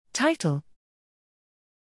Title: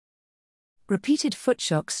 Repeated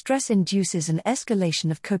footshock stress induces an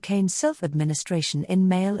escalation of cocaine self-administration in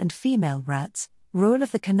male and female rats. Role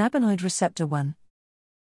of the cannabinoid receptor 1.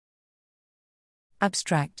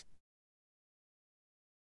 Abstract.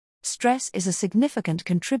 Stress is a significant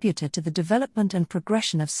contributor to the development and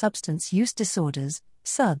progression of substance use disorders,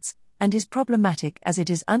 SUDs, and is problematic as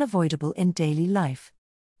it is unavoidable in daily life.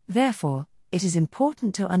 Therefore, it is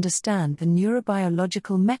important to understand the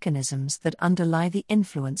neurobiological mechanisms that underlie the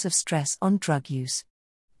influence of stress on drug use.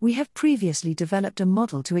 We have previously developed a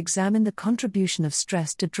model to examine the contribution of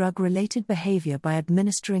stress to drug-related behavior by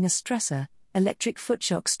administering a stressor, electric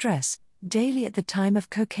footshock stress, daily at the time of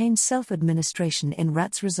cocaine self-administration in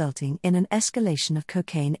rats, resulting in an escalation of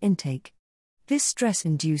cocaine intake. This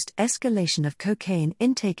stress-induced escalation of cocaine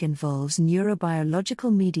intake involves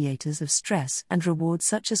neurobiological mediators of stress and reward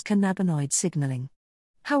such as cannabinoid signaling.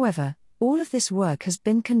 However, all of this work has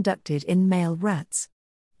been conducted in male rats.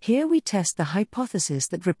 Here we test the hypothesis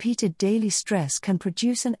that repeated daily stress can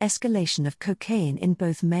produce an escalation of cocaine in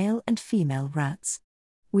both male and female rats.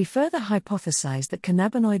 We further hypothesize that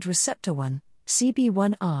cannabinoid receptor 1,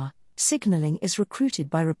 CB1R, signaling is recruited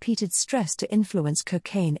by repeated stress to influence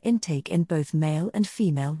cocaine intake in both male and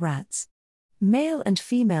female rats. Male and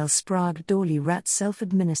female Sprague-Dawley rats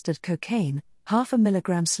self-administered cocaine, 0.5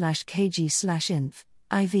 mg/kg/inf,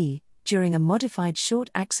 IV, during a modified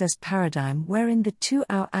short-access paradigm wherein the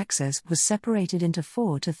 2-hour access was separated into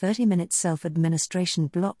 4 to 30-minute self-administration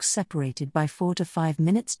blocks separated by 4 to 5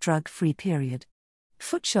 minutes drug-free period.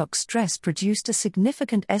 Footshock stress produced a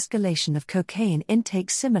significant escalation of cocaine intake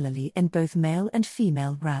similarly in both male and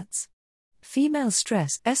female rats. Female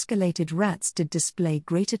stress-escalated rats did display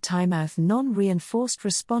greater time-out non-reinforced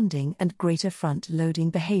responding and greater front-loading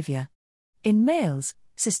behavior. In males,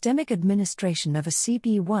 systemic administration of a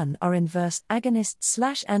CB1R inverse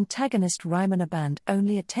agonist/antagonist rimonaband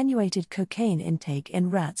only attenuated cocaine intake in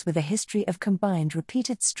rats with a history of combined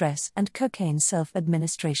repeated stress and cocaine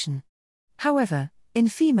self-administration. However, in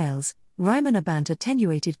females, rimonabant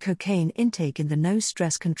attenuated cocaine intake in the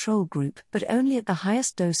no-stress control group but only at the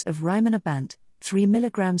highest dose of rimonabant, 3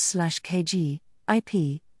 mg/kg,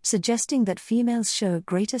 IP, suggesting that females show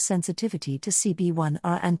greater sensitivity to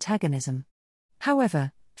CB1R antagonism.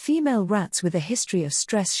 However, female rats with a history of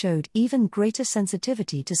stress showed even greater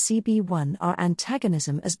sensitivity to CB1R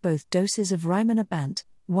antagonism as both doses of rimonabant,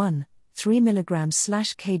 3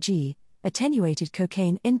 mg/kg, attenuated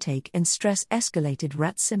cocaine intake in stress-escalated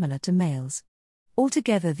rats similar to males.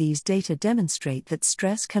 Altogether, these data demonstrate that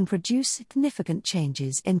stress can produce significant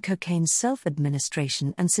changes in cocaine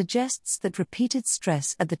self-administration and suggests that repeated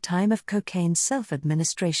stress at the time of cocaine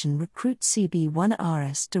self-administration recruits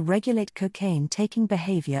CB1Rs to regulate cocaine taking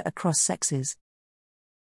behavior across sexes.